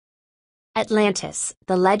Atlantis,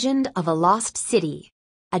 The Legend of a Lost City,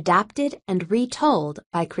 adapted and retold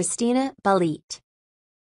by Christina Balit.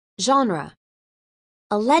 Genre: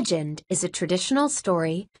 a legend is a traditional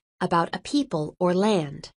story about a people or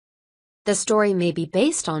land. The story may be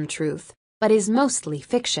based on truth, but is mostly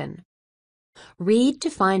fiction. Read to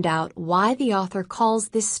find out why the author calls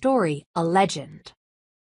this story a legend.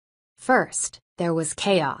 First, there was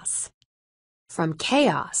chaos. From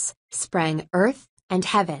chaos sprang earth and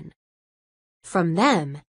heaven. From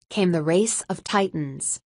them came the race of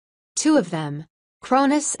Titans. Two of them,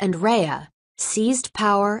 Cronus and Rhea, seized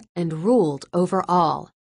power and ruled over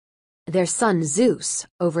all. Their son Zeus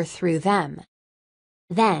overthrew them.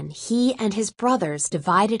 Then he and his brothers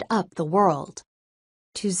divided up the world.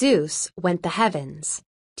 To Zeus went the heavens,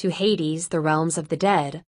 to Hades the realms of the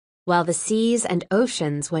dead, while the seas and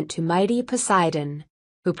oceans went to mighty Poseidon,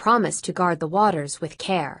 who promised to guard the waters with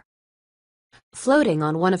care. Floating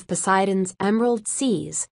on one of Poseidon's emerald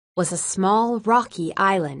seas was a small rocky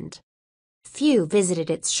island. Few visited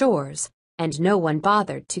its shores, and no one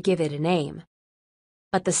bothered to give it a name.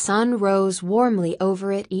 But the sun rose warmly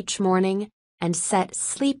over it each morning and set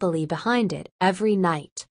sleepily behind it every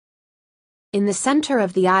night. In the center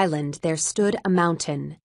of the island there stood a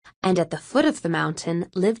mountain, and at the foot of the mountain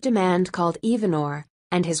lived a man called Evenor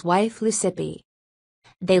and his wife Leucippe.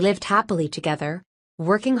 They lived happily together,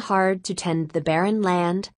 working hard to tend the barren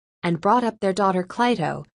land, and brought up their daughter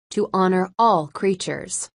Cleito to honor all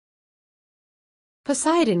creatures.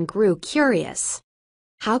 Poseidon grew curious.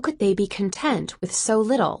 How could they be content with so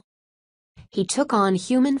little? He took on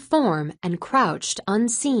human form and crouched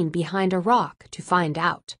unseen behind a rock to find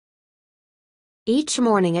out. Each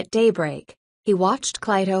morning at daybreak, he watched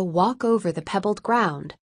Cleito walk over the pebbled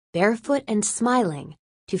ground, barefoot and smiling,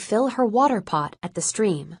 to fill her water pot at the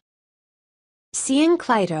stream. Seeing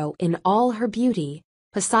Cleito in all her beauty,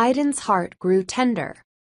 Poseidon's heart grew tender,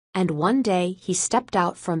 and one day he stepped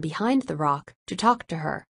out from behind the rock to talk to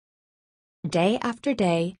her. Day after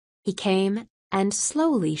day, he came, and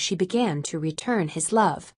slowly she began to return his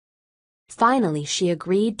love. Finally, she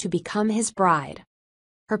agreed to become his bride.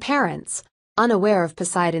 Her parents, unaware of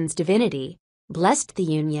Poseidon's divinity, blessed the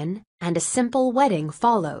union, and a simple wedding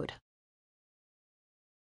followed.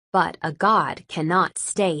 But a god cannot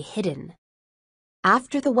stay hidden.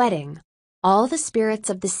 After the wedding, all the spirits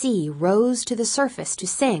of the sea rose to the surface to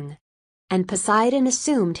sing, and Poseidon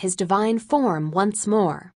assumed his divine form once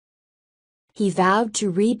more. He vowed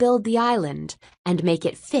to rebuild the island and make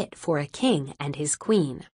it fit for a king and his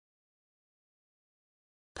queen.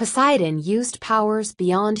 Poseidon used powers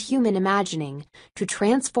beyond human imagining to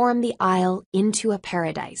transform the isle into a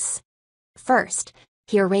paradise. First,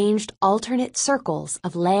 he arranged alternate circles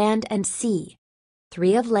of land and sea,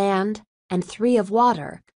 3 of land and 3 of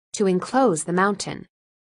water, to enclose the mountain.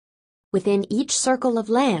 Within each circle of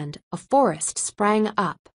land, a forest sprang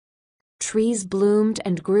up. Trees bloomed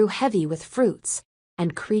and grew heavy with fruits,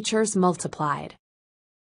 and creatures multiplied.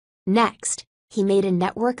 Next, he made a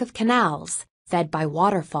network of canals, fed by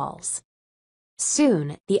waterfalls.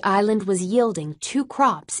 Soon, the island was yielding 2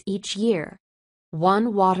 crops each year,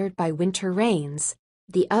 one watered by winter rains,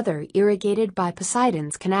 the other irrigated by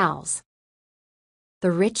Poseidon's canals.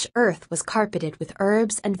 The rich earth was carpeted with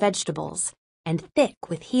herbs and vegetables, and thick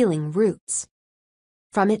with healing roots.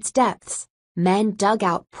 From its depths, men dug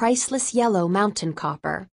out priceless yellow mountain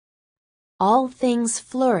copper. All things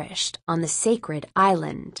flourished on the sacred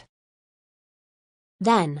island.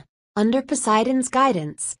 Then, under Poseidon's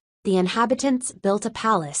guidance, the inhabitants built a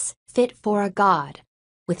palace fit for a god,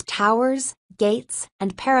 with towers, gates,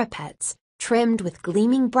 and parapets trimmed with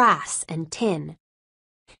gleaming brass and tin.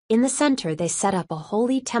 In the center they set up a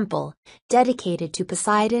holy temple dedicated to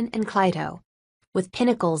Poseidon and Cleito, with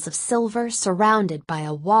pinnacles of silver surrounded by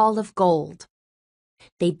a wall of gold.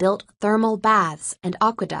 They built thermal baths and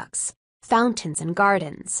aqueducts, fountains and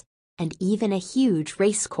gardens, and even a huge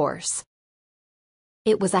race course.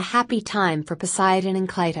 It was a happy time for Poseidon and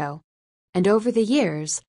Cleito, and over the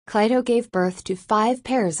years, Cleito gave birth to 5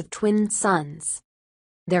 pairs of twin sons.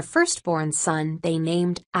 Their firstborn son they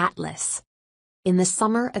named Atlas. In the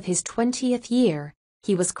summer of his 20th year,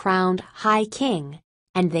 he was crowned High King,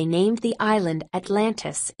 and they named the island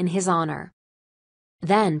Atlantis in his honor.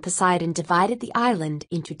 Then Poseidon divided the island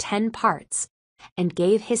into 10 parts, and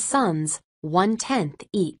gave his sons 1/10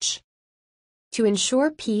 each. To ensure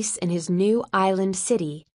peace in his new island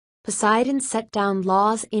city, Poseidon set down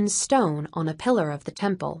laws in stone on a pillar of the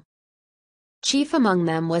temple. Chief among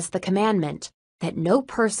them was the commandment that no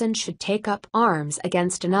person should take up arms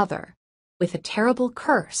against another, with a terrible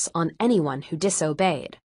curse on anyone who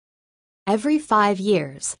disobeyed. Every 5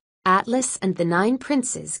 years, Atlas and the 9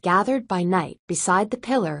 princes gathered by night beside the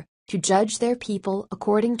pillar to judge their people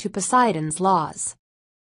according to Poseidon's laws.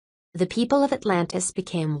 The people of Atlantis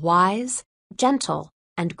became wise, gentle,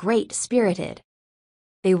 and great-spirited.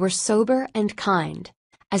 They were sober and kind,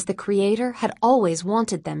 as the Creator had always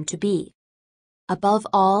wanted them to be. Above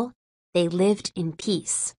all, they lived in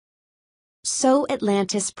peace. So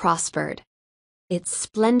Atlantis prospered. Its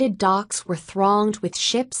splendid docks were thronged with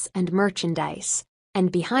ships and merchandise,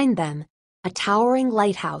 and behind them, a towering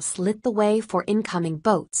lighthouse lit the way for incoming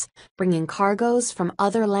boats, bringing cargoes from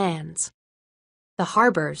other lands. The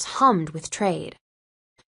harbors hummed with trade.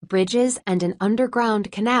 Bridges and an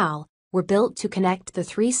underground canal were built to connect the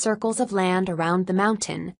 3 circles of land around the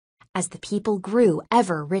mountain as the people grew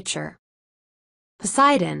ever richer.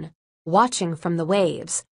 Poseidon, watching from the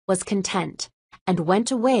waves, was content and went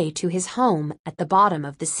away to his home at the bottom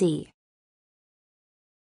of the sea.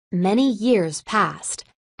 Many years passed,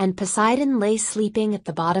 and Poseidon lay sleeping at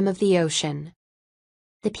the bottom of the ocean.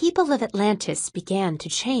 The people of Atlantis began to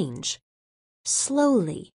change.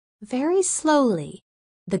 Slowly, very slowly,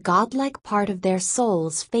 the godlike part of their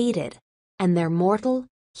souls faded, and their mortal,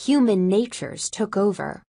 human natures took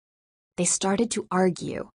over. They started to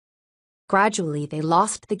argue. Gradually, they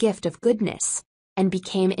lost the gift of goodness and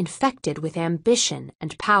became infected with ambition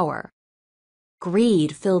and power.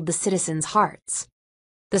 Greed filled the citizens' hearts.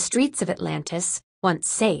 The streets of Atlantis, once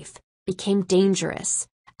safe, became dangerous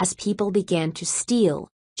as people began to steal,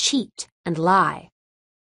 cheat, and lie.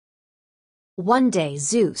 One day,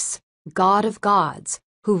 Zeus, god of gods,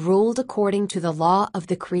 who ruled according to the law of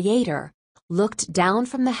the Creator, looked down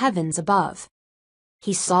from the heavens above.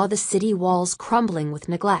 He saw the city walls crumbling with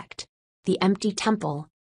neglect, the empty temple,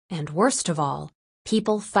 and worst of all,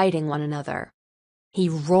 people fighting one another. He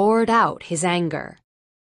roared out his anger.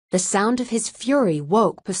 The sound of his fury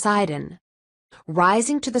woke Poseidon.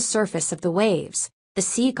 Rising to the surface of the waves, the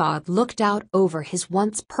sea god looked out over his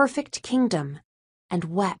once perfect kingdom and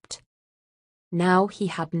wept. Now he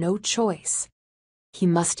had no choice. He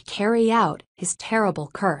must carry out his terrible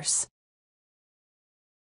curse.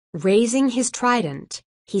 Raising his trident,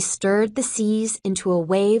 he stirred the seas into a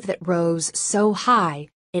wave that rose so high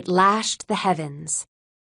it lashed the heavens.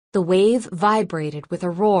 The wave vibrated with a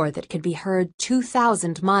roar that could be heard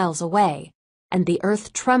 2,000 miles away, and the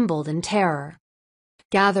earth trembled in terror.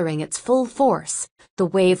 Gathering its full force, the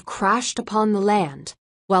wave crashed upon the land,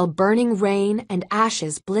 while burning rain and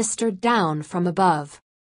ashes blistered down from above.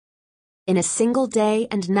 In a single day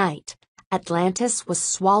and night, Atlantis was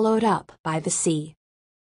swallowed up by the sea.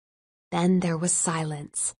 Then there was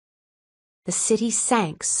silence. The city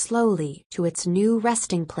sank slowly to its new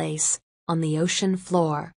resting place on the ocean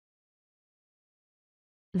floor.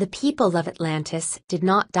 The people of Atlantis did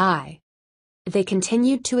not die. They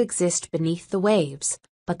continued to exist beneath the waves,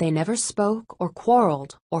 but they never spoke or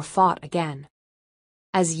quarreled or fought again.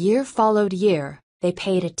 As year followed year, they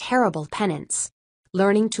paid a terrible penance,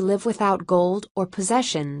 learning to live without gold or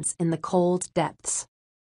possessions in the cold depths.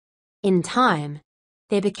 In time,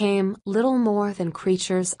 they became little more than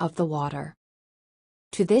creatures of the water.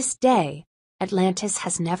 To this day, Atlantis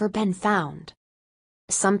has never been found.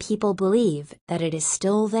 Some people believe that it is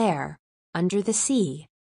still there, under the sea,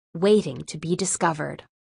 waiting to be discovered.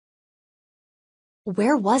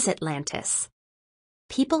 Where was Atlantis?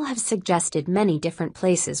 People have suggested many different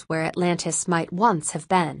places where Atlantis might once have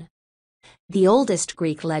been. The oldest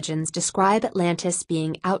Greek legends describe Atlantis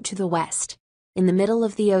being out to the west, in the middle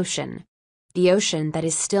of the ocean that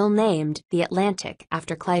is still named the Atlantic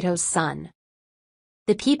after Cleito's son.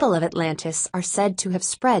 The people of Atlantis are said to have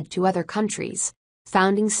spread to other countries,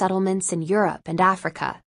 founding settlements in Europe and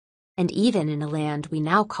Africa, and even in a land we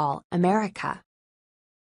now call America.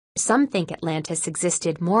 Some think Atlantis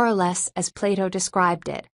existed more or less as Plato described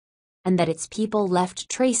it, and that its people left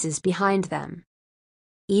traces behind them.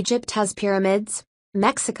 Egypt has pyramids,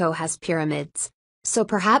 Mexico has pyramids, so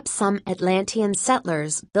perhaps some Atlantean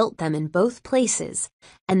settlers built them in both places,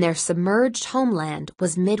 and their submerged homeland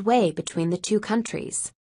was midway between the two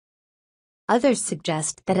countries. Others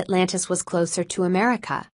suggest that Atlantis was closer to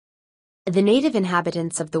America. The native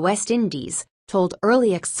inhabitants of the West Indies told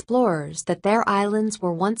early explorers that their islands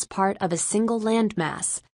were once part of a single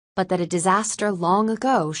landmass, but that a disaster long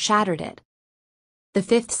ago shattered it. The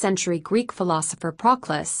 5th century Greek philosopher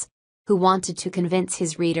Proclus, who wanted to convince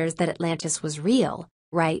his readers that Atlantis was real,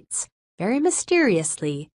 writes, very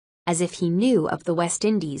mysteriously, as if he knew of the West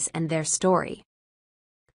Indies and their story.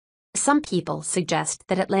 Some people suggest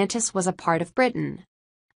that Atlantis was a part of Britain.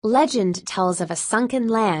 Legend tells of a sunken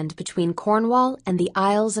land between Cornwall and the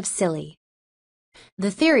Isles of Scilly.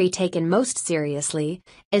 The theory taken most seriously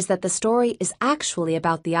is that the story is actually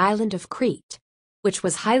about the island of Crete, which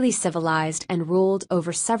was highly civilized and ruled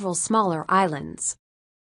over several smaller islands.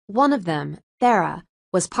 One of them, Thera,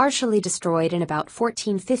 was partially destroyed in about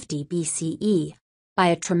 1450 BCE by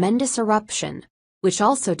a tremendous eruption, which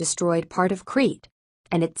also destroyed part of Crete,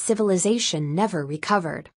 and its civilization never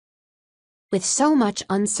recovered. With so much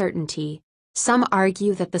uncertainty, some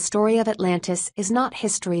argue that the story of Atlantis is not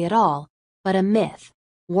history at all, but a myth,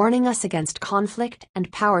 warning us against conflict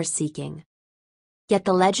and power-seeking. Yet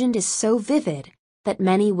the legend is so vivid that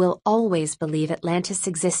many will always believe Atlantis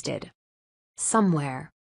existed,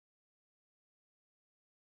 somewhere.